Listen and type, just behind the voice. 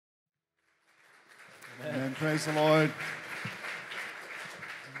Praise the Lord.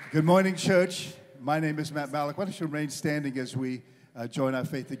 Good morning, church. My name is Matt Malik. Why don't you remain standing as we join our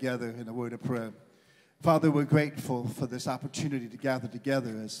faith together in a word of prayer. Father, we're grateful for this opportunity to gather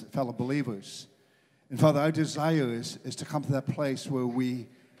together as fellow believers. And Father, our desire is to come to that place where we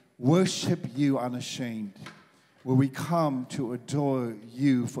worship you unashamed, where we come to adore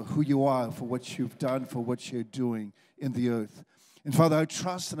you for who you are, for what you've done, for what you're doing in the earth. And Father, our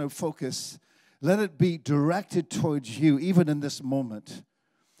trust and our focus, let it be directed towards you, even in this moment,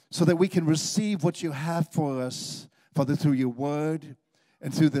 so that we can receive what you have for us, Father, through your word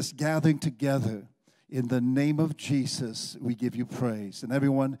and through this gathering together. In the name of Jesus, we give you praise. And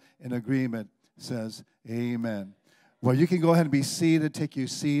everyone in agreement says, amen. Well, you can go ahead and be seated, take your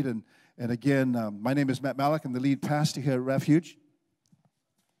seat. And again, my name is Matt Malik. I'm the lead pastor here at Refuge.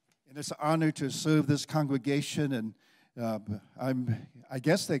 And it's an honor to serve this congregation. And I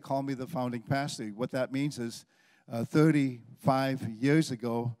guess they call me the founding pastor. What that means is 35 years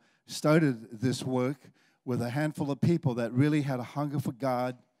ago, started this work with a handful of people that really had a hunger for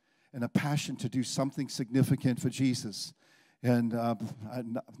God and a passion to do something significant for Jesus. And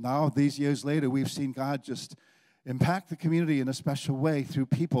now, these years later, we've seen God just impact the community in a special way through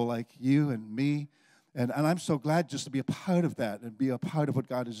people like you and me. And I'm so glad just to be a part of that and be a part of what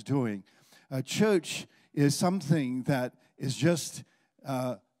God is doing. Church is something that is just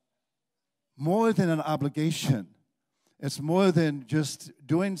more than an obligation. It's more than just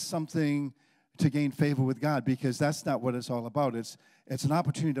doing something to gain favor with God, because that's not what it's all about. It's an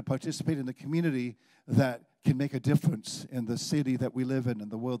opportunity to participate in the community that can make a difference in the city that we live in and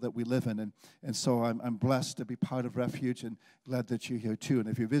the world that we live in. And so I'm blessed to be part of Refuge and glad that you're here too. And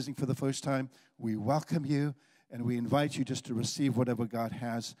if you're visiting for the first time, we welcome you and we invite you just to receive whatever God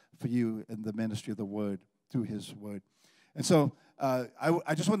has for you in the ministry of the Word, through His Word. And so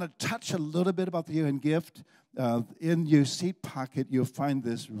I just want to touch a little bit about the year-end gift. In your seat pocket, you'll find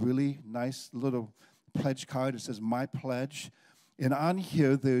this really nice little pledge card. It says, My Pledge. And on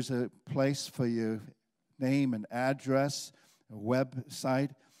here, there's a place for your name and address, a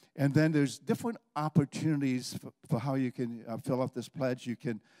website. And then there's different opportunities for how you can fill out this pledge. You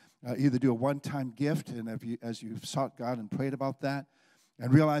can either do a one-time gift, and as you've sought God and prayed about that,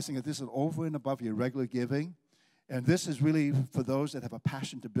 and realizing that this is over and above your regular giving. And this is really for those that have a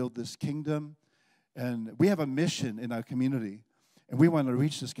passion to build this kingdom. And we have a mission in our community, and we want to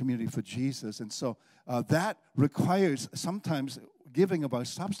reach this community for Jesus. And so that requires sometimes giving of our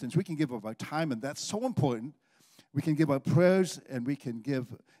substance. We can give of our time, and that's so important. We can give our prayers, and we can give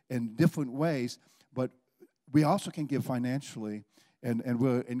in different ways, but we also can give financially, and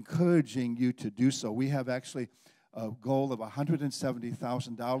we're encouraging you to do so. We have actually a goal of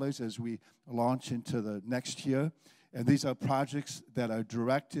 $170,000 as we launch into the next year. And these are projects that are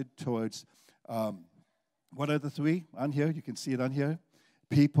directed towards, what are the three on here? You can see it on here.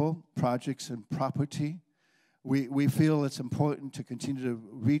 People, projects, and property. We feel it's important to continue to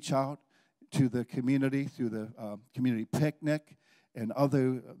reach out to the community through the community picnic and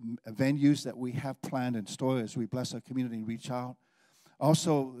other venues that we have planned in store as we bless our community and reach out.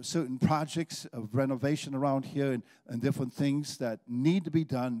 Also, certain projects of renovation around here and different things that need to be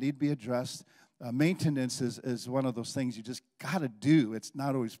done, need to be addressed. Maintenance is one of those things you just got to do. It's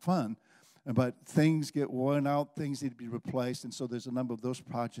not always fun, but things get worn out, things need to be replaced, and so there's a number of those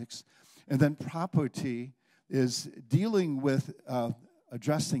projects. And then property is dealing with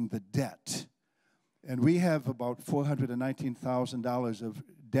addressing the debt. And we have about $419,000 of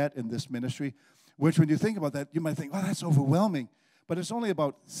debt in this ministry, which when you think about that, you might think, oh, that's overwhelming. But it's only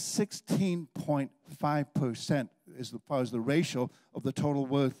about 16.5% as far as the ratio of the total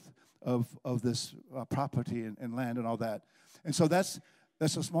worth of this property and land and all that. And so that's a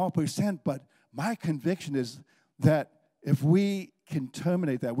small percent, but my conviction is that if we can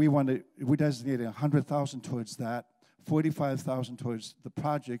terminate that, we designate $100,000 towards that, $45,000 towards the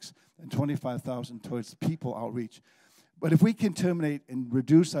projects, and $25,000 towards people outreach. But if we can terminate and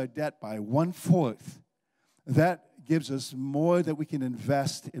reduce our debt by 1/4, that gives us more that we can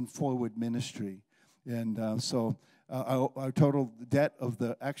invest in forward ministry. And so our total debt of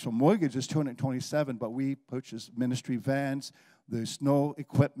the actual mortgage is $227,000, but we purchased ministry vans, the snow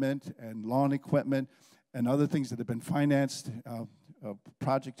equipment and lawn equipment, and other things that have been financed. A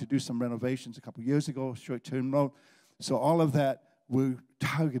project to do some renovations a couple years ago, short-term note. So all of that we're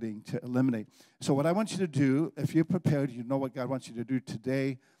targeting to eliminate. So what I want you to do, if you're prepared, you know what God wants you to do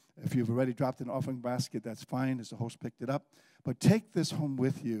today. If you've already dropped an offering basket, that's fine, as the host picked it up. But take this home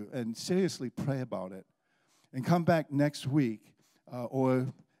with you and seriously pray about it. And come back next week,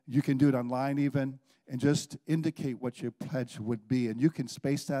 or you can do it online even, and just indicate what your pledge would be. And you can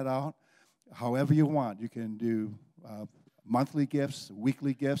space that out however you want. You can do monthly gifts,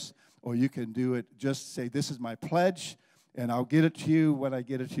 weekly gifts, or you can do it, just say, this is my pledge, and I'll get it to you when I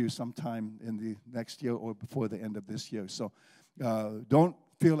get it to you sometime in the next year or before the end of this year. So don't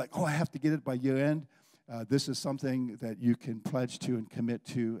feel like, I have to get it by year end. This is something that you can pledge to and commit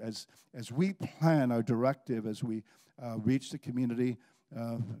to as we plan our directive, as we reach the community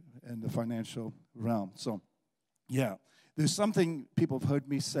in the financial realm. So, yeah, there's something people have heard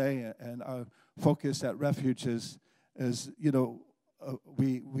me say, and our focus at Refuge is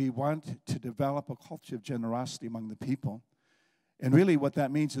we want to develop a culture of generosity among the people. And really what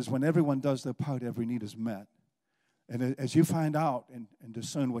that means is when everyone does their part, every need is met. And as you find out and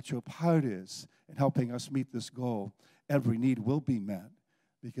discern what your part is in helping us meet this goal, every need will be met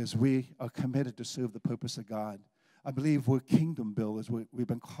because we are committed to serve the purpose of God. I believe we're kingdom builders. We've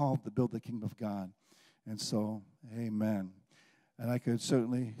been called to build the kingdom of God. And so, amen. And I could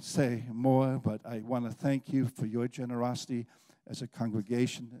certainly say more, but I want to thank you for your generosity as a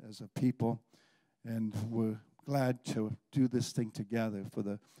congregation, as a people. And we're glad to do this thing together for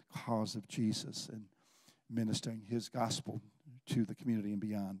the cause of Jesus and ministering his gospel to the community and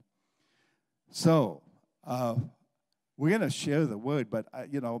beyond. So, we're going to share the word, but,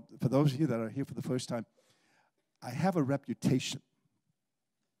 for those of you that are here for the first time, I have a reputation.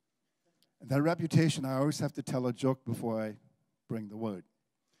 And that reputation, I always have to tell a joke before I bring the word.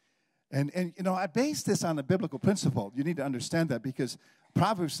 And I base this on a biblical principle. You need to understand that because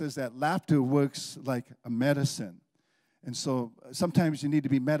Proverbs says that laughter works like a medicine. And so sometimes you need to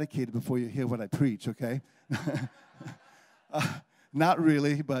be medicated before you hear what I preach, okay? Not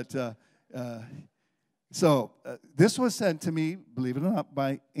really, but this was sent to me, believe it or not,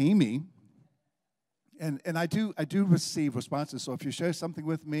 by Amy. And I do receive responses. So if you share something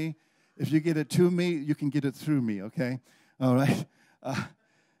with me, if you get it to me, you can get it through me, okay? All right.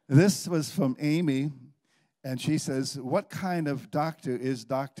 This was from Amy, and she says, what kind of doctor is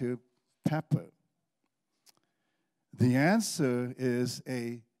Dr. Pepper? The answer is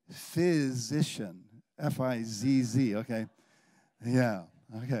a physician, F-I-Z-Z, okay? Yeah,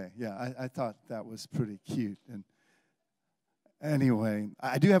 okay, yeah, I thought that was pretty cute. And anyway,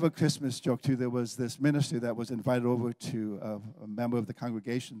 I do have a Christmas joke, too. There was this minister that was invited over to a member of the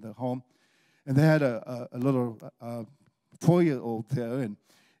congregation, the home, and they had a little 4-year-old there,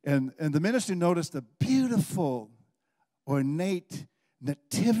 and the minister noticed a beautiful, ornate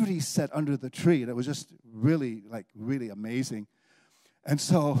nativity set under the tree, and it was just really amazing. And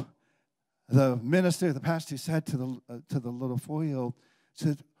so the pastor said to the little 4-year-old,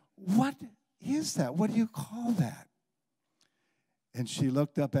 said, what is that? What do you call that? And she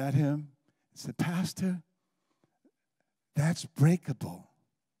looked up at him and said, Pastor, that's breakable.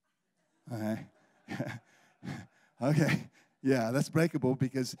 All right. Okay. Yeah, that's breakable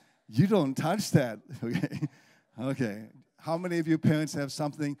because you don't touch that. Okay. Okay. How many of you parents have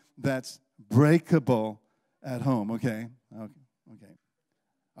something that's breakable at home? Okay. Okay.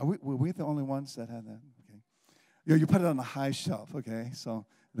 Were we the only ones that had that? Okay. You put it on a high shelf, okay, so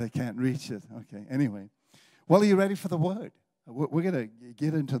they can't reach it. Okay. Anyway. Well, are you ready for the word? We're going to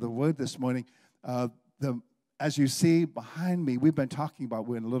get into the word this morning. As you see behind me, we've been talking about,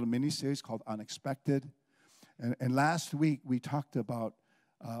 we're in a little mini-series called Unexpected. And last week, we talked about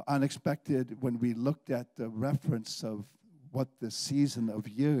unexpected when we looked at the reference of what the season of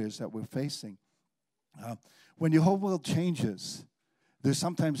year is that we're facing. When your whole world changes, there's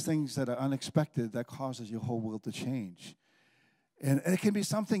sometimes things that are unexpected that causes your whole world to change. And it can be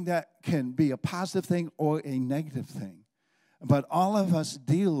something that can be a positive thing or a negative thing. But all of us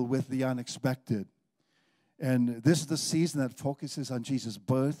deal with the unexpected. And this is the season that focuses on Jesus'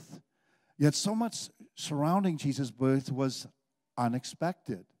 birth. Yet so much surrounding Jesus' birth was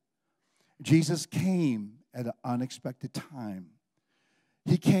unexpected. Jesus came at an unexpected time.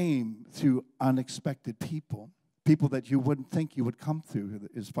 He came through unexpected people that you wouldn't think you would come through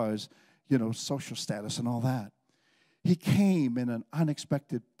as far as, social status and all that. He came in an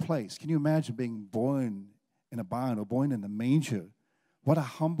unexpected place. Can you imagine being born in a barn or born in a manger? What a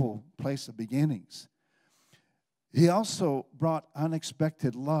humble place of beginnings. He also brought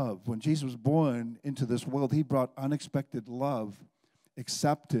unexpected love. When Jesus was born into this world, he brought unexpected love,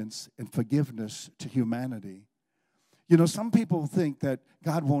 acceptance, and forgiveness to humanity. Some people think that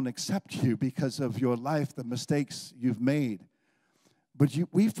God won't accept you because of your life, the mistakes you've made. But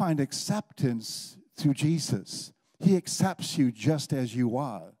we find acceptance through Jesus. He accepts you just as you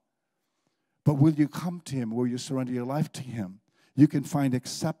are. But will you come to him? Will you surrender your life to him? You can find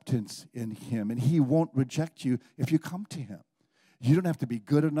acceptance in him, and he won't reject you if you come to him. You don't have to be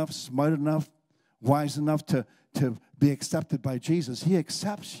good enough, smart enough, wise enough to be accepted by Jesus. He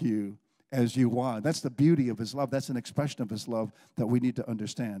accepts you as you are. That's the beauty of his love. That's an expression of his love that we need to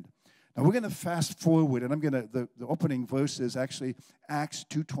understand. Now, we're going to fast forward, and the opening verse is actually Acts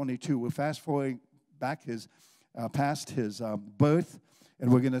 2:22. We're fast forwarding back past his birth,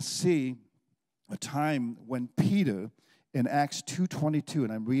 and we're going to see a time when Peter, in Acts 2:22,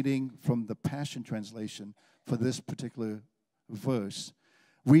 and I'm reading from the Passion Translation for this particular verse,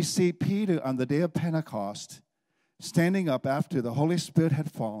 we see Peter on the day of Pentecost standing up after the Holy Spirit had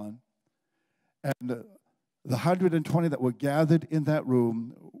fallen, and the 120 that were gathered in that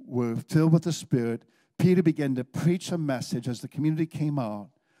room were filled with the Spirit. Peter began to preach a message as the community came out.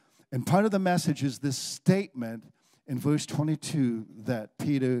 And part of the message is this statement in verse 22 that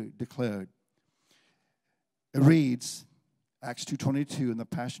Peter declared. It reads, Acts 2:22 in the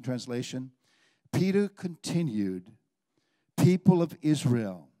Passion Translation, Peter continued, "People of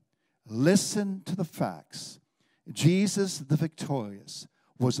Israel, listen to the facts. Jesus the victorious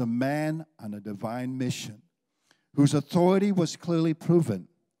was a man on a divine mission, whose authority was clearly proven.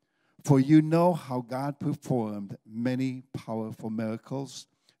 For you know how God performed many powerful miracles,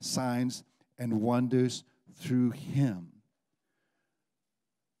 signs, and wonders through him."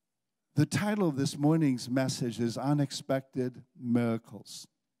 The title of this morning's message is Unexpected Miracles.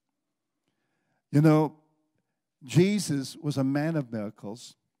 You know, Jesus was a man of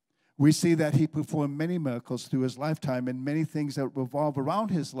miracles. We see that he performed many miracles through his lifetime, and many things that revolve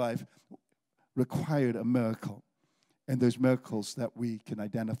around his life required a miracle. And there's miracles that we can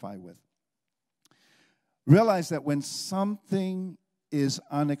identify with. Realize that when something is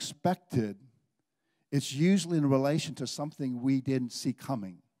unexpected, it's usually in relation to something we didn't see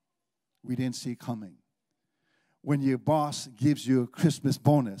coming. We didn't see coming. When your boss gives you a Christmas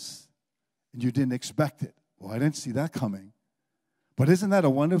bonus and you didn't expect it. Well, I didn't see that coming. But isn't that a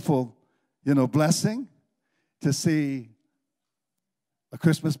wonderful, blessing to see a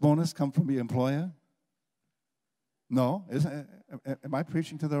Christmas bonus come from your employer? No? Am I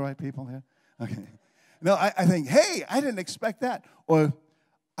preaching to the right people here? Okay. No, I think, hey, I didn't expect that. Or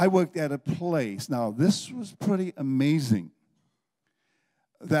I worked at a place. Now, this was pretty amazing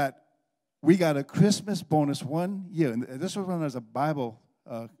that we got a Christmas bonus one year. And this was when I was a Bible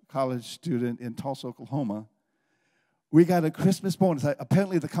college student in Tulsa, Oklahoma. We got a Christmas bonus.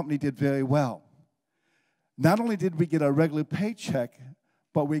 Apparently, the company did very well. Not only did we get a regular paycheck,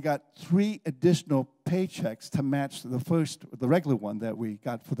 but we got 3 additional paychecks to match the regular one that we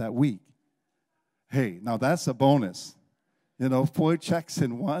got for that week. Hey, now that's a bonus. 4 checks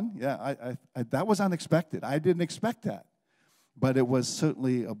in one. Yeah, that was unexpected. I didn't expect that. But it was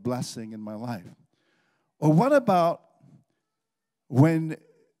certainly a blessing in my life. Or what about when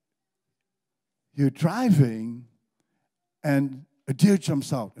you're driving and a deer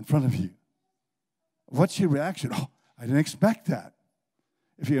jumps out in front of you? What's your reaction? Oh, I didn't expect that.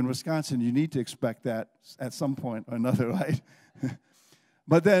 If you're in Wisconsin, you need to expect that at some point or another, right?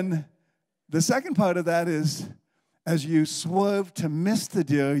 But then the second part of that is, as you swerve to miss the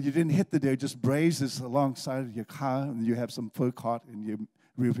deer, you didn't hit the deer, just grazes alongside of your car, and you have some fur caught in your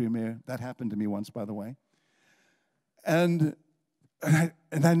rearview mirror. That happened to me once, by the way. And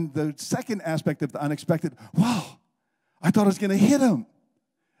then the second aspect of the unexpected, wow, I thought I was going to hit him.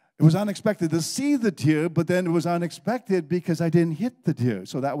 It was unexpected to see the deer, but then it was unexpected because I didn't hit the deer.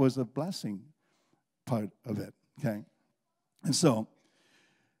 So that was a blessing part of it, okay? And so,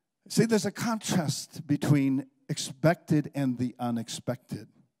 see, there's a contrast between expected and the unexpected.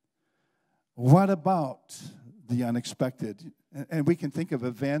 What about the unexpected? And we can think of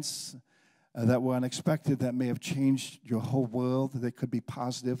events that were unexpected that may have changed your whole world. They could be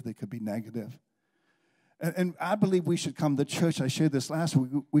positive, they could be negative. And I believe we should come to church. I shared this last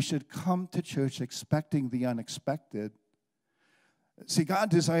week. We should come to church expecting the unexpected. See, God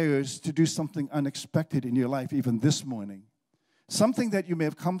desires to do something unexpected in your life even this morning. Something that you may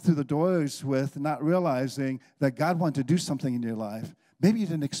have come through the doors with, not realizing that God wanted to do something in your life. Maybe you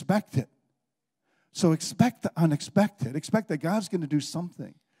didn't expect it. So expect the unexpected. Expect that God's going to do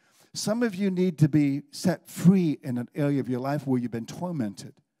something. Some of you need to be set free in an area of your life where you've been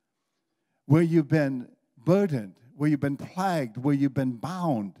tormented, where you've been burdened, where you've been plagued, where you've been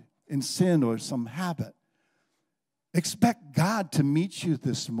bound in sin or some habit. Expect God to meet you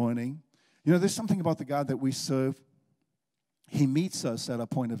this morning. There's something about the God that we serve. He meets us at a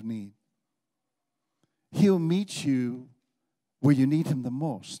point of need. He'll meet you where you need him the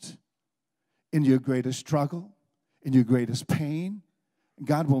most. In your greatest struggle, in your greatest pain,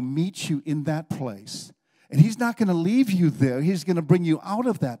 God will meet you in that place. And he's not going to leave you there. He's going to bring you out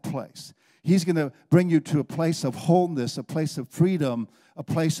of that place. He's going to bring you to a place of wholeness, a place of freedom, a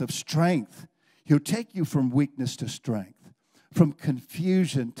place of strength. He'll take you from weakness to strength, from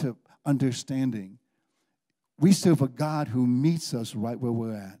confusion to understanding. We serve a God who meets us right where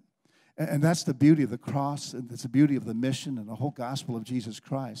we're at. And that's the beauty of the cross, and that's the beauty of the mission and the whole gospel of Jesus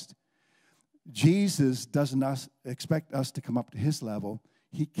Christ. Jesus doesn't expect us to come up to his level.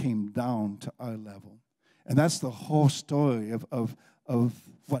 He came down to our level. And that's the whole story of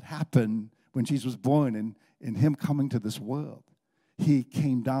what happened when Jesus was born and him coming to this world. He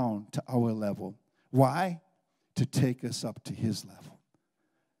came down to our level. Why? To take us up to his level.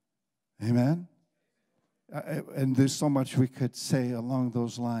 Amen? And there's so much we could say along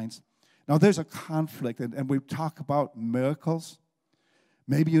those lines. Now, there's a conflict, and we talk about miracles.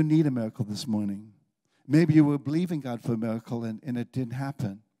 Maybe you need a miracle this morning. Maybe you were believing God for a miracle, and it didn't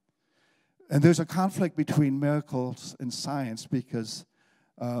happen. And there's a conflict between miracles and science because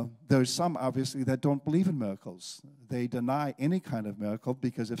there's some, obviously, that don't believe in miracles. They deny any kind of miracle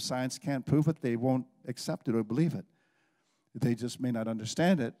because if science can't prove it, they won't accept it or believe it. They just may not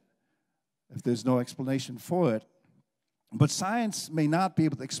understand it if there's no explanation for it. But science may not be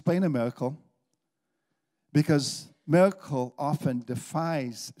able to explain a miracle because miracle often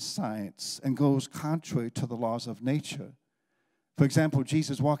defies science and goes contrary to the laws of nature. For example,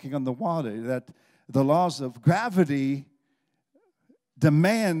 Jesus walking on the water, that the laws of gravity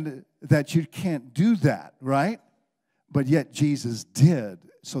demand that you can't do that, right? But yet Jesus did.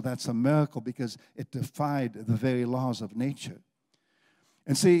 So that's a miracle because it defied the very laws of nature.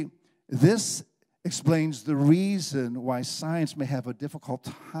 And see, this explains the reason why science may have a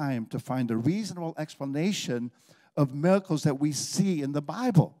difficult time to find a reasonable explanation of miracles that we see in the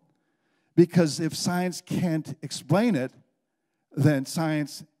Bible. Because if science can't explain it, then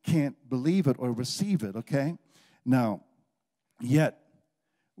science can't believe it or receive it, okay? Now, yet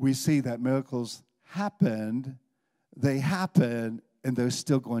we see that miracles happened, they happen, and they're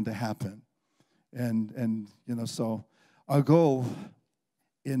still going to happen. And so our goal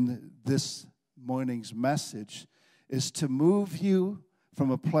in this morning's message is to move you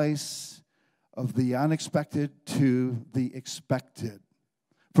from a place of the unexpected to the expected.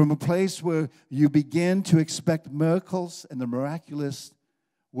 From a place where you begin to expect miracles and the miraculous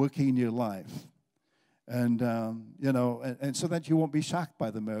working in your life. And, and so that you won't be shocked by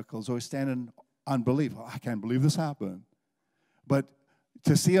the miracles or stand in unbelief. Oh, I can't believe this happened. But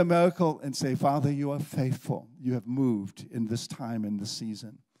to see a miracle and say, Father, you are faithful. You have moved in this time, in this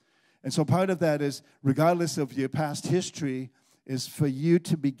season. And so part of that is, regardless of your past history, is for you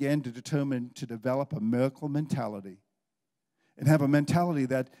to begin to determine to develop a miracle mentality and have a mentality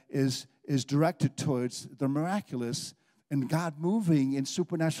that is directed towards the miraculous and God moving in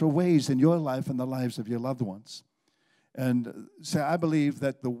supernatural ways in your life and the lives of your loved ones. And so I believe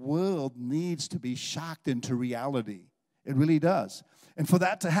that the world needs to be shocked into reality. It really does. And for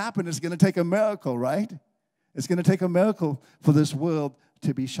that to happen, it's going to take a miracle, right? It's going to take a miracle for this world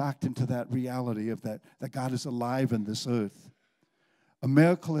to be shocked into that reality of that God is alive in this earth. A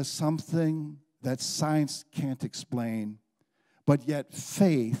miracle is something that science can't explain, but yet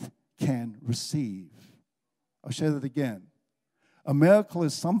faith can receive. I'll share that again. A miracle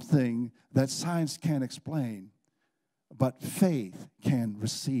is something that science can't explain, but faith can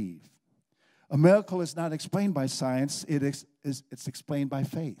receive. A miracle is not explained by science, it's explained by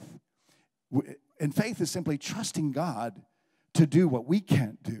faith. And faith is simply trusting God to do what we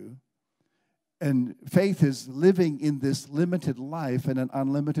can't do. And faith is living in this limited life in an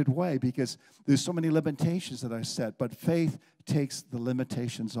unlimited way because there's so many limitations that are set, but faith takes the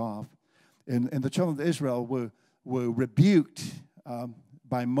limitations off. And the children of Israel were rebuked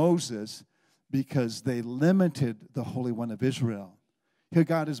by Moses because they limited the Holy One of Israel. Here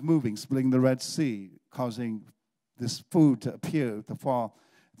God is moving, splitting the Red Sea, causing this food to appear, to fall,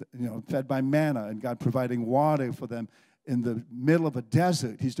 fed by manna, and God providing water for them in the middle of a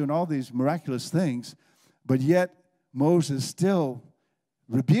desert. He's doing all these miraculous things, but yet Moses still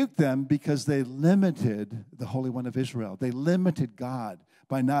rebuked them because they limited the Holy One of Israel. They limited God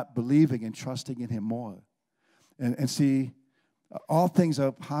by not believing and trusting in him more. And see, all things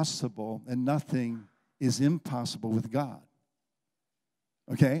are possible and nothing is impossible with God.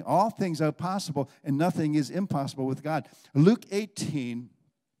 Okay? All things are possible and nothing is impossible with God. Luke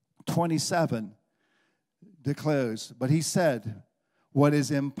 18:27 declares, but he said, what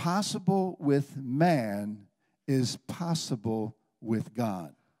is impossible with man is possible with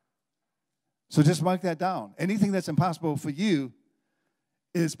God. So just mark that down. Anything that's impossible for you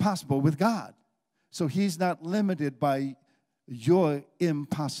is possible with God. So he's not limited by your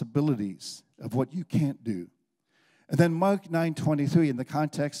impossibilities of what you can't do. And then Mark 9:23, in the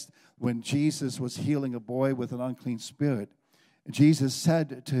context when Jesus was healing a boy with an unclean spirit, Jesus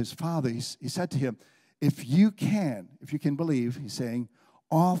said to his father, he said to him, if you can believe, he's saying,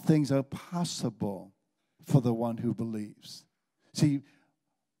 all things are possible for the one who believes. See,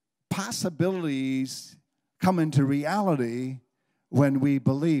 possibilities come into reality when we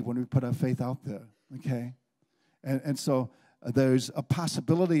believe, when we put our faith out there, okay? And so there's a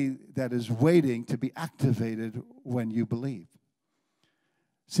possibility that is waiting to be activated when you believe.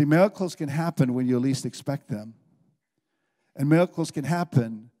 See, miracles can happen when you least expect them. And miracles can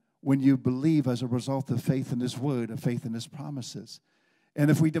happen when you believe as a result of faith in His Word and faith in His promises. And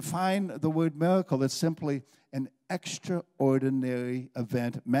if we define the word miracle, it's simply an extraordinary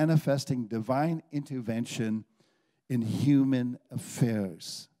event manifesting divine intervention in human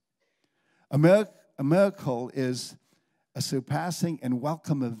affairs. A miracle is a surpassing and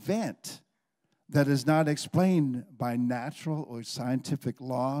welcome event that is not explained by natural or scientific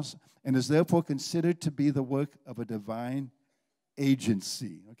laws and is therefore considered to be the work of a divine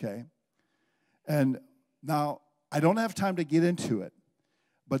agency, okay? And now, I don't have time to get into it,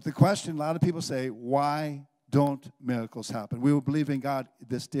 but the question, a lot of people say, why don't miracles happen? We were believing God,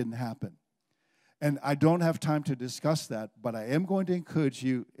 this didn't happen. And I don't have time to discuss that, but I am going to encourage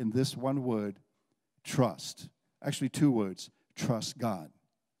you in this one word, trust. Actually, two words, trust God.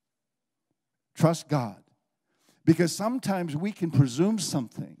 Trust God. Because sometimes we can presume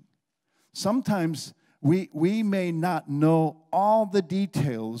something. Sometimes we may not know all the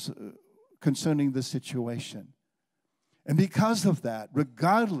details concerning the situation. And because of that,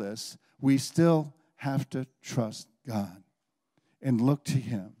 regardless, we still have to trust God and look to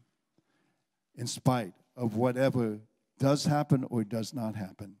Him in spite of whatever does happen or does not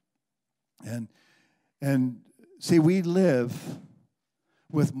happen. And see, we live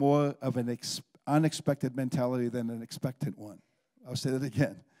with more of an unexpected mentality than an expectant one. I'll say that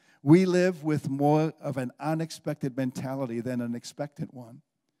again. We live with more of an unexpected mentality than an expectant one.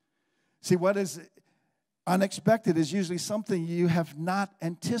 See, what is unexpected is usually something you have not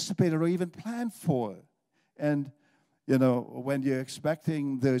anticipated or even planned for. And, you know, when you're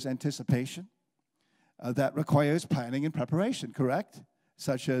expecting, there's anticipation. That requires planning and preparation, correct?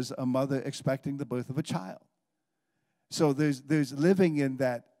 Such as a mother expecting the birth of a child. So there's living in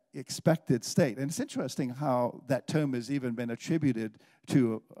that expected state. And it's interesting how that term has even been attributed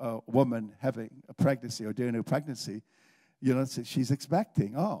to a woman having a pregnancy or during her pregnancy. You know, she's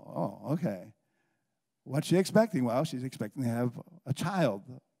expecting. Oh, okay. What's she expecting? Well, she's expecting to have a child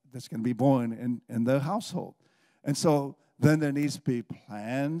that's going to be born in their household. And so then there needs to be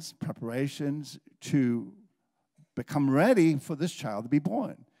plans, preparations to become ready for this child to be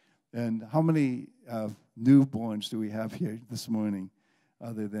born. And how many newborns do we have here this morning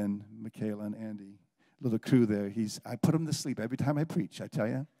other than Michaela and Andy? Little crew there. I put him to sleep every time I preach, I tell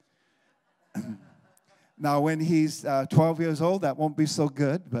you. Now, when he's 12 years old, that won't be so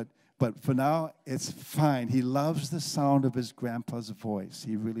good, but for now, it's fine. He loves the sound of his grandpa's voice.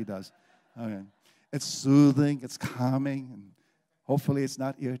 He really does. Okay. It's soothing, it's calming, and hopefully it's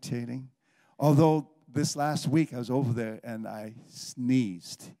not irritating. Although this last week I was over there and I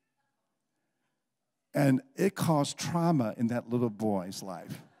sneezed. And it caused trauma in that little boy's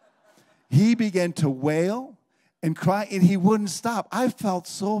life. He began to wail and cry, and he wouldn't stop. I felt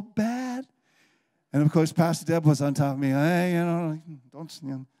so bad. And, of course, Pastor Deb was on top of me. Hey,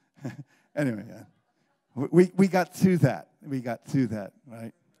 don't. Anyway, yeah. We got through that. We got through that,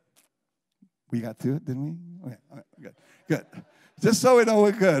 right? We got through it, didn't we? Okay, good. Just so we know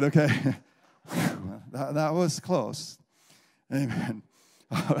we're good, okay? That was close. Amen.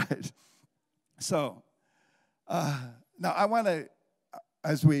 All right. So, now I want to,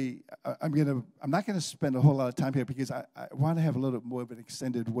 I'm not going to spend a whole lot of time here because I want to have a little more of an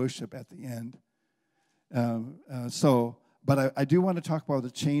extended worship at the end. But I do want to talk about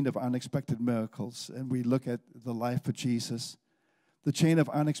the chain of unexpected miracles, and we look at the life of Jesus. The chain of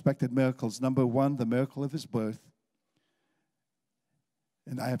unexpected miracles. Number one, the miracle of His birth.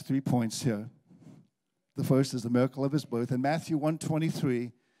 And I have 3 points here. The first is the miracle of His birth. In Matthew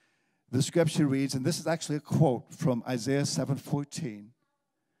 1:23, the scripture reads, and this is actually a quote from Isaiah 7:14.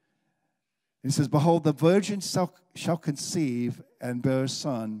 It says, "Behold, the virgin shall conceive and bear a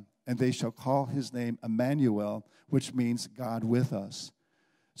son, and they shall call his name Emmanuel," which means God with us.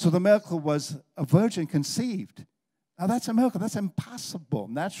 So the miracle was a virgin conceived. Now that's a miracle. That's impossible.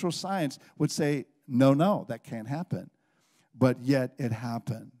 Natural science would say, no, that can't happen. But yet it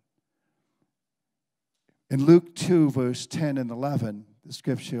happened. In Luke 2, verse 10 and 11, the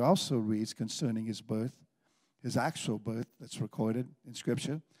scripture also reads concerning His birth, His actual birth that's recorded in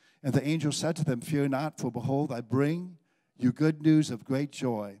scripture. "And the angel said to them, Fear not, for behold, I bring you good news of great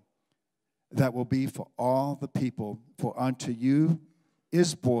joy that will be for all the people. For unto you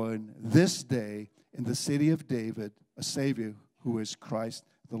is born this day in the city of David a Savior, who is Christ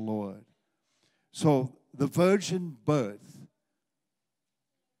the Lord. So the virgin birth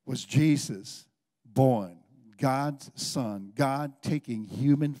was Jesus born, God's Son, God taking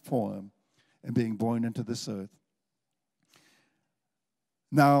human form and being born into this earth.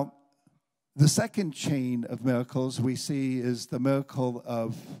 Now, the second chain of miracles we see is the miracle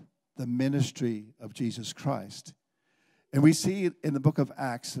of the ministry of Jesus Christ. And we see it in the book of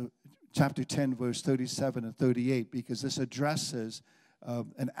Acts, chapter 10, verse 37 and 38, because this addresses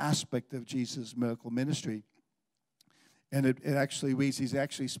an aspect of Jesus' miracle ministry. And it actually reads, he's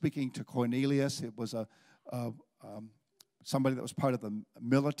actually speaking to Cornelius. It was somebody that was part of the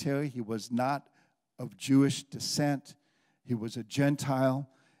military. He was not of Jewish descent. He was a Gentile.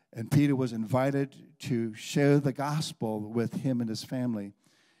 And Peter was invited to share the gospel with him and his family.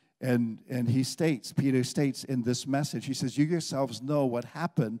 And Peter states in this message, he says, you yourselves know what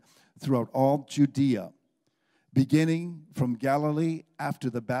happened throughout all Judea, beginning from Galilee after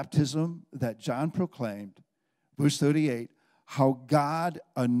the baptism that John proclaimed, verse 38, how God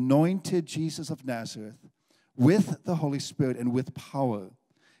anointed Jesus of Nazareth with the Holy Spirit and with power.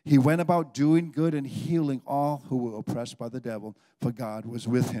 He went about doing good and healing all who were oppressed by the devil, for God was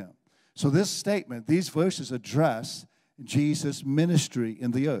with him. So this statement, these verses address Jesus' ministry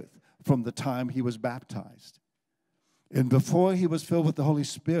in the earth from the time he was baptized. And before he was filled with the Holy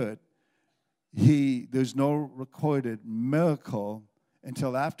Spirit, there's no recorded miracle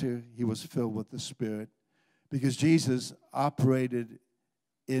until after he was filled with the Spirit, because Jesus operated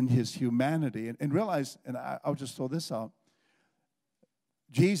in his humanity. And realize, and I'll just throw this out,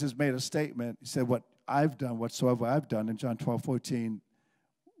 Jesus made a statement. He said, what I've done, whatsoever I've done, in John 12:14,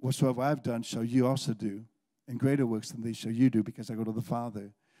 whatsoever I've done shall you also do, and greater works than these shall you do, because I go to the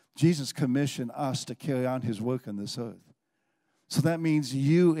Father. Jesus commissioned us to carry on his work on this earth. So that means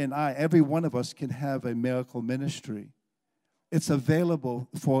you and I, every one of us, can have a miracle ministry. It's available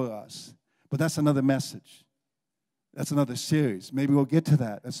for us. But that's another message. That's another series. Maybe we'll get to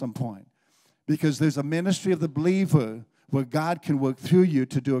that at some point. Because there's a ministry of the believer where God can work through you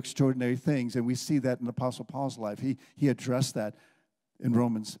to do extraordinary things. And we see that in Apostle Paul's life. He addressed that in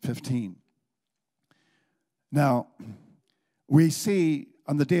Romans 15. Now, we see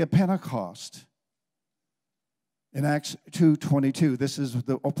on the day of Pentecost, in Acts 2:22, this is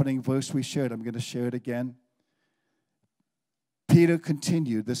the opening verse we shared. I'm going to share it again. Peter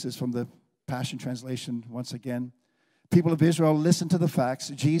continued. This is from the Passion Translation once again. People of Israel, listen to the facts.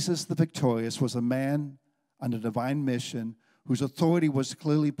 Jesus the victorious was a man on a divine mission whose authority was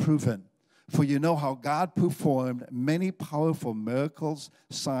clearly proven. For you know how God performed many powerful miracles,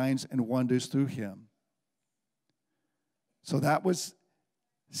 signs, and wonders through him. So that was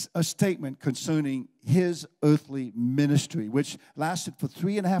a statement concerning his earthly ministry, which lasted for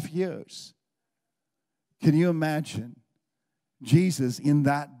 3.5 years. Can you imagine Jesus in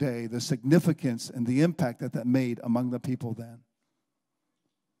that day, the significance and the impact that made among the people then?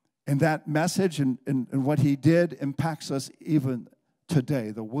 And that message and what he did impacts us even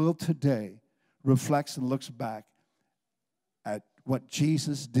today. The world today reflects and looks back at what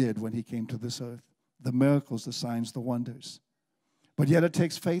Jesus did when he came to this earth. The miracles, the signs, the wonders. But yet it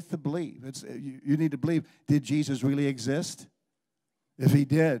takes faith to believe. You need to believe, did Jesus really exist? If he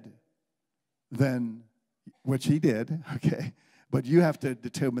did, then, which he did, okay, but you have to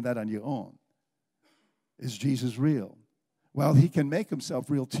determine that on your own. Is Jesus real? Well, he can make himself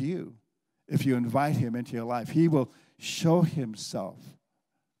real to you if you invite him into your life. He will show himself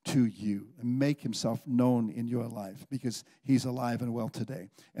to you and make himself known in your life because he's alive and well today.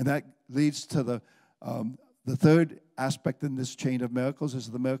 And that leads to the third aspect in this chain of miracles is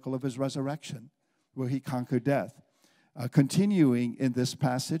the miracle of his resurrection, where he conquered death. Continuing in this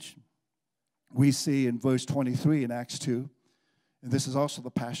passage, we see in verse 23 in Acts 2, and this is also the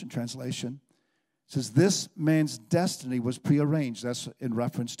Passion Translation, it says, this man's destiny was prearranged. That's in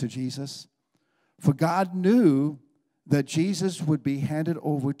reference to Jesus. For God knew that Jesus would be handed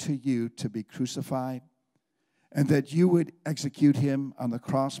over to you to be crucified, and that you would execute him on the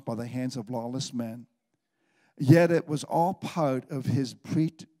cross by the hands of lawless men. Yet it was all part of his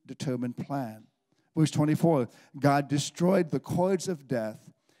predetermined plan. Verse 24, God destroyed the cords of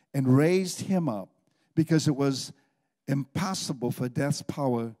death and raised him up because it was impossible for death's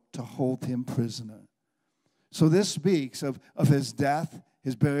power to hold him prisoner. So this speaks of his death,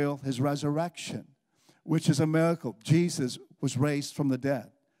 his burial, his resurrection, which is a miracle. Jesus was raised from the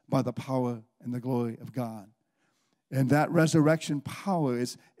dead by the power and the glory of God. And that resurrection power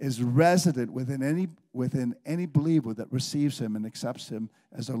is resident within any believer that receives him and accepts him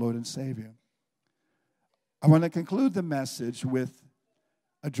as their Lord and Savior. I want to conclude the message with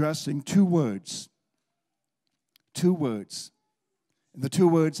addressing two words. Two words. And the two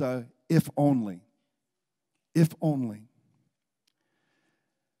words are if only. If only.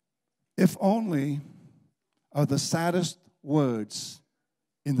 If only are the saddest words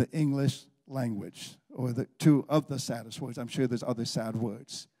in the English language, or the two of the saddest words. I'm sure there's other sad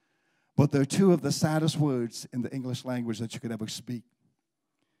words. But they're two of the saddest words in the English language that you could ever speak.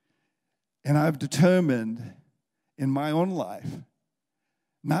 And I've determined in my own life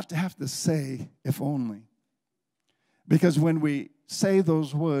not to have to say if only. Because when we say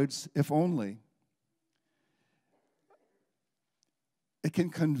those words, if only, it can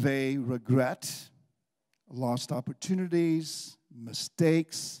convey regret, lost opportunities,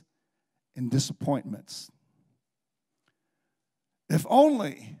 mistakes, and disappointments. If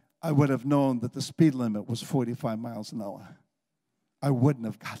only I would have known that the speed limit was 45 miles an hour, I wouldn't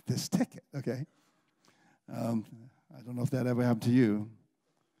have got this ticket, okay? I don't know if that ever happened to you.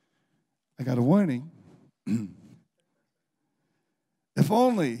 I got a warning. If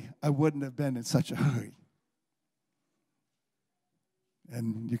only I wouldn't have been in such a hurry.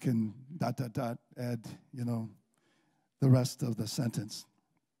 And you can ... add, the rest of the sentence.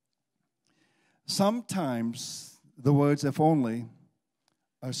 Sometimes the words if only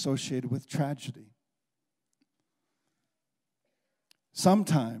are associated with tragedy.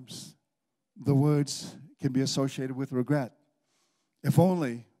 Sometimes the words can be associated with regret. If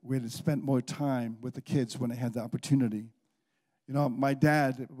only we had spent more time with the kids when they had the opportunity. My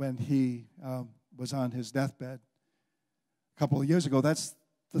dad, when he was on his deathbed a couple of years ago, that's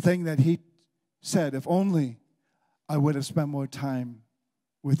the thing that he said, if only I would have spent more time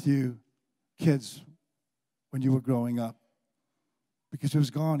with you kids when you were growing up. Because he was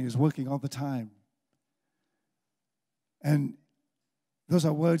gone, he was working all the time. And those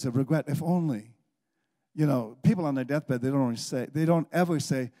are words of regret, if only. People on their deathbed, they don't ever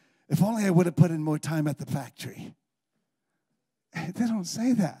say, if only I would have put in more time at the factory. They don't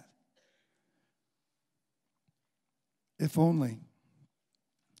say that. If only.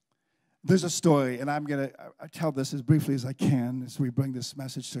 There's a story, and I'm going to tell this as briefly as I can as we bring this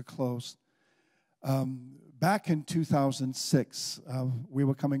message to a close. Back in 2006, we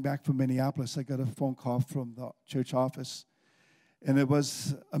were coming back from Minneapolis. I got a phone call from the church office, and it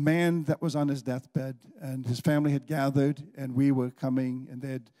was a man that was on his deathbed, and his family had gathered, and we were coming, and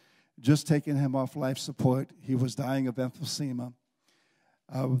they had just taken him off life support. He was dying of emphysema.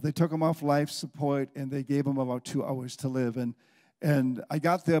 They took him off life support, and they gave him about 2 hours to live. And I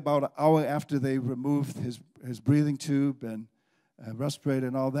got there about an hour after they removed his breathing tube and respirator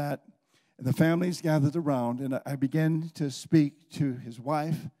and all that. And the families gathered around, and I began to speak to his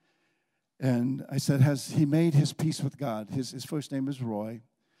wife. And I said, has he made his peace with God? His first name is Roy.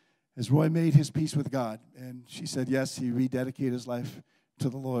 Has Roy made his peace with God? And she said, yes, he rededicated his life to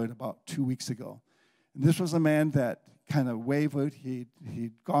the Lord about 2 weeks ago. And this was a man that kind of wavered.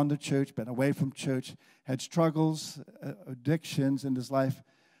 He'd gone to church, been away from church, had struggles, addictions in his life,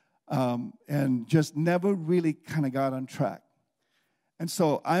 and just never really kind of got on track. And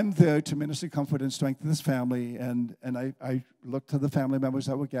so I'm there to minister comfort and strength to this family, and I looked to the family members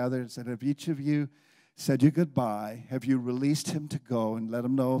that were gathered and said, have each of you said your goodbye? Have you released him to go and let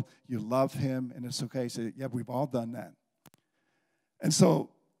him know you love him and it's okay? He said, yeah, we've all done that. And so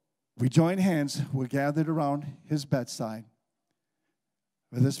we joined hands. We're gathered around his bedside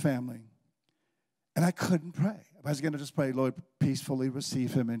with his family. And I couldn't pray. I was going to just pray, Lord, peacefully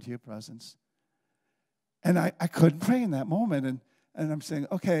receive him into your presence. And I couldn't pray in that moment. And I'm saying,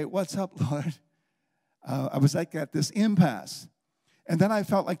 okay, what's up, Lord? I was like at this impasse. And then I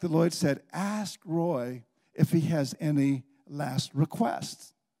felt like the Lord said, ask Roy if he has any last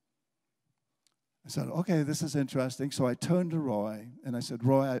requests. I said, okay, this is interesting. So I turned to Roy, and I said,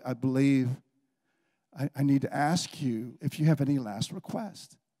 Roy, I believe I need to ask you if you have any last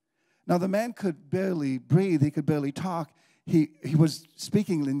request. Now, the man could barely breathe. He could barely talk. He was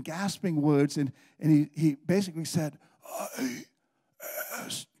speaking in gasping words, and he basically said, I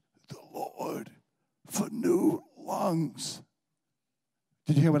asked the Lord for new lungs.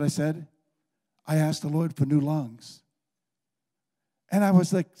 Did you hear what I said? I asked the Lord for new lungs. And I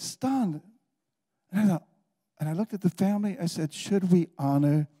was like stunned. And I looked at the family. I said, should we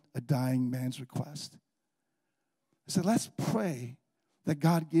honor a dying man's request? I said, let's pray that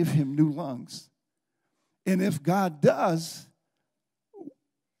God give him new lungs. And if God does,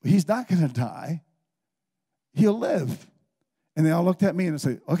 he's not going to die. He'll live. And they all looked at me and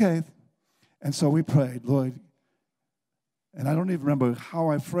said, okay. And so we prayed, Lord. And I don't even remember how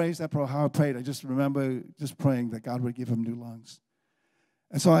I phrased that, or how I prayed. I just remember just praying that God would give him new lungs.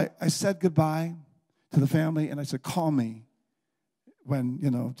 And so I said goodbye to the family, and I said, call me when,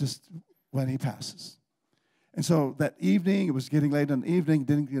 just when he passes. And so that evening, it was getting late in the evening,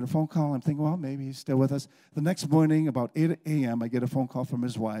 didn't get a phone call. I'm thinking, well, maybe he's still with us. The next morning, about 8 a.m., I get a phone call from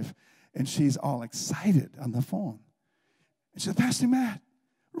his wife, and she's all excited on the phone. And she said, Pastor Matt,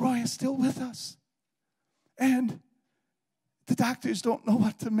 Roy is still with us. And the doctors don't know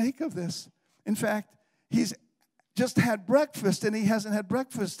what to make of this. In fact, he's just had breakfast, and he hasn't had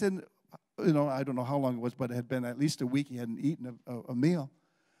breakfast in, I don't know how long it was, but it had been at least a week he hadn't eaten a meal.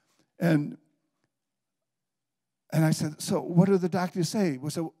 And I said, so what do the doctors say?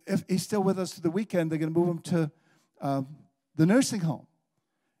 Well, so if he's still with us for the weekend, they're going to move him to the nursing home.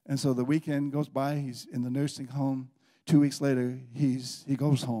 And so the weekend goes by. He's in the nursing home. 2 weeks later, he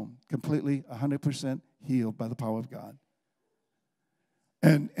goes home, completely 100% healed by the power of God.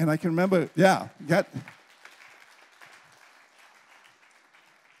 And I can remember,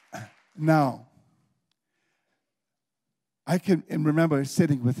 now, I can remember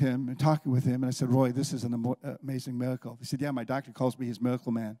sitting with him and talking with him, and I said, Roy, this is an amazing miracle. He said, yeah, my doctor calls me his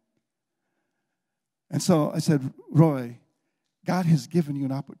miracle man. And so I said, Roy, God has given you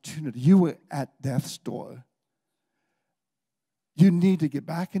an opportunity. You were at death's door. You need to get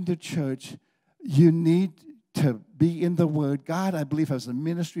back into church. You need to be in the Word. God, I believe, has a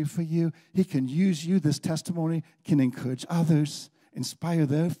ministry for you. He can use you. This testimony can encourage others, inspire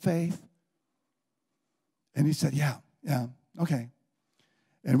their faith. And he said, yeah, okay.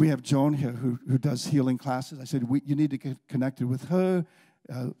 And we have Joan here who does healing classes. I said, you need to get connected with her,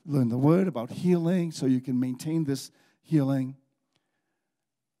 learn the Word about healing so you can maintain this healing.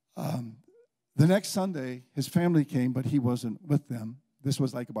 The next Sunday, his family came, but he wasn't with them. This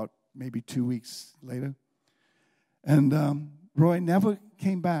was like about maybe 2 weeks later. And Roy never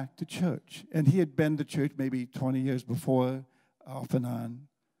came back to church. And he had been to church maybe 20 years before, off and on.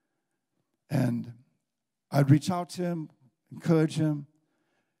 And I'd reach out to him, encourage him.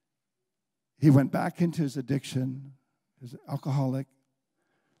 He went back into his addiction, his alcoholic,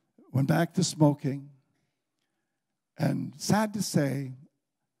 went back to smoking. And sad to say,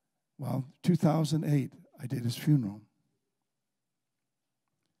 2008, I did his funeral.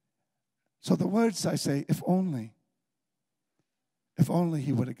 So the words I say, if only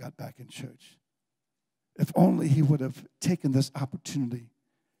he would have got back in church. If only he would have taken this opportunity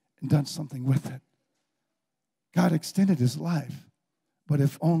and done something with it. God extended his life, but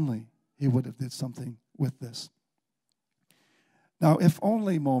if only he would have did something with this. Now, if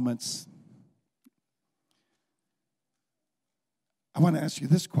only moments, I want to ask you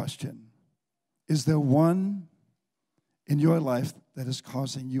this question. Is there one in your life that is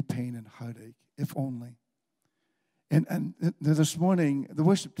causing you pain and heartache? If only. And this morning, the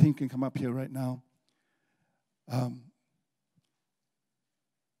worship team can come up here right now.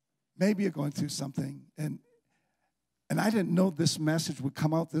 Maybe you're going through something, and I didn't know this message would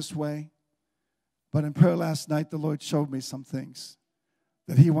come out this way, but in prayer last night, the Lord showed me some things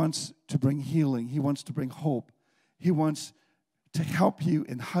that he wants to bring healing. He wants to bring hope. He wants to help you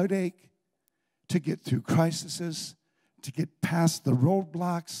in heartache, to get through crises, to get past the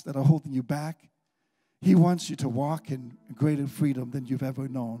roadblocks that are holding you back. He wants you to walk in greater freedom than you've ever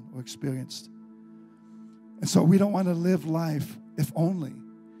known or experienced. And so we don't want to live life if only.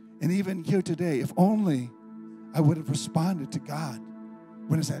 And even here today, if only I would have responded to God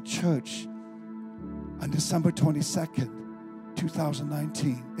when I was at church on December 22nd,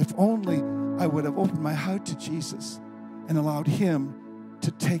 2019. If only I would have opened my heart to Jesus and allowed him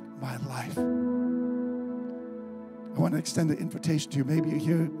to take my life. I want to extend the invitation to you. Maybe you're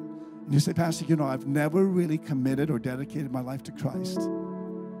here and you say, Pastor, I've never really committed or dedicated my life to Christ.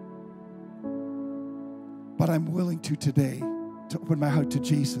 But I'm willing to today to open my heart to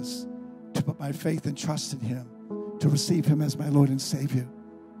Jesus, to put my faith and trust in him, to receive him as my Lord and Savior.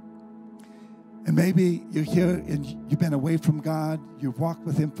 And maybe you're here and you've been away from God, you've walked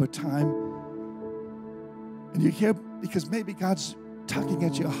with him for a time, and you're here because maybe God's tugging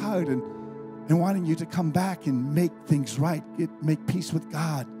at your heart and wanting you to come back and make things right, make peace with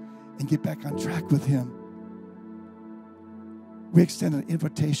God, and get back on track with him. We extend an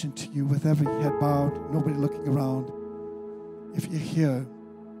invitation to you with every head bowed, nobody looking around. If you're here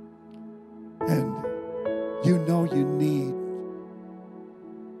and you know you need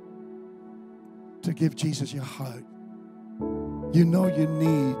to give Jesus your heart, you know you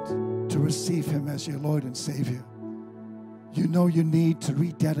need to receive him as your Lord and Savior, you know you need to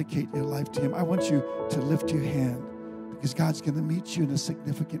rededicate your life to him, I want you to lift your hand because God's going to meet you in a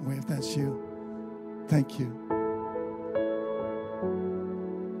significant way if that's you. Thank you.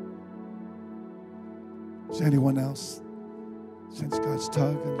 Is there anyone else? Sense God's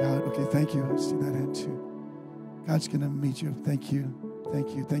tug on your heart. Okay, thank you. I see that hand too. God's going to meet you. Thank you.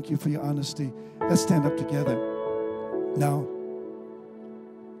 Thank you. Thank you for your honesty. Let's stand up together. Now,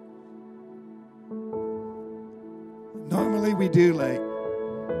 normally we do like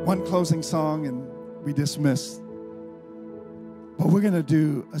one closing song and we dismiss. But we're going to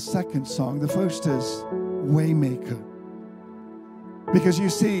do a second song. The first is Waymaker. Because you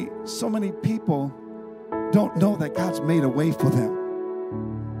see, so many people don't know that God's made a way for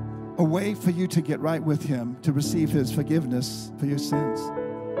them. A way for you to get right with Him, to receive His forgiveness for your sins.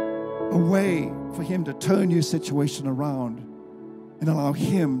 A way for Him to turn your situation around and allow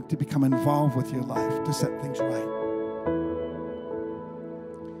Him to become involved with your life, to set things right.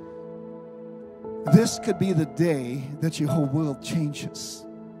 This could be the day that your whole world changes.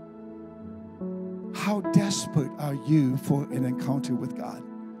 How desperate are you for an encounter with God?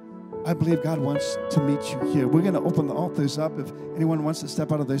 I believe God wants to meet you here. We're going to open the altars up. If anyone wants to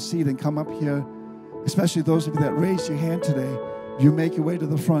step out of their seat and come up here, especially those of you that raised your hand today, you make your way to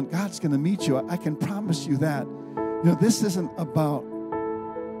the front. God's going to meet you. I can promise you that. You know, this isn't about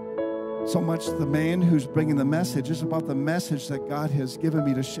so much the man who's bringing the message. It's about the message that God has given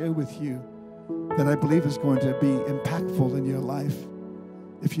me to share with you that I believe is going to be impactful in your life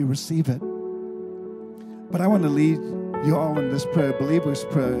if you receive it. But I want to lead you all in this prayer, believer's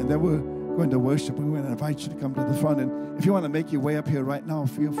prayer, and then we're going to worship. We're going to invite you to come to the front. And if you want to make your way up here right now,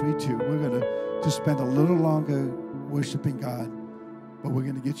 feel free to. We're going to just spend a little longer worshiping God, but we're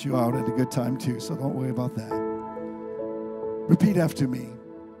going to get you out at a good time too, so don't worry about that. Repeat after me,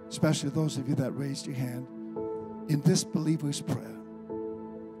 especially those of you that raised your hand, in this believer's prayer.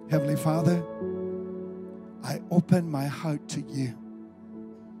 Heavenly Father, I open my heart to you.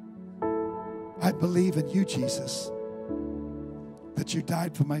 I believe in you, Jesus, that you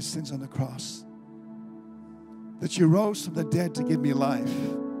died for my sins on the cross, that you rose from the dead to give me life.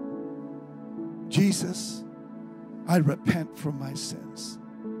 Jesus, I repent from my sins.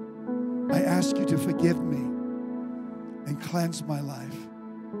 I ask you to forgive me and cleanse my life.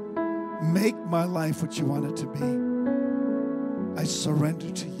 Make my life what you want it to be. I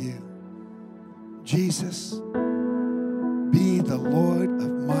surrender to you. Jesus, be the Lord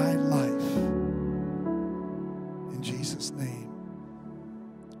of my life. In Jesus' name,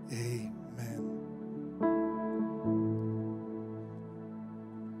 amen.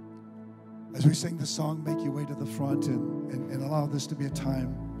 As we sing the song, make your way to the front and allow this to be a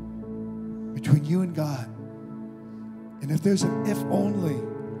time between you and God. And if there's an if only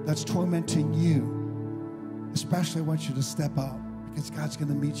that's tormenting you, especially I want you to step out, because God's going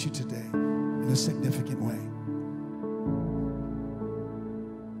to meet you today in a significant way.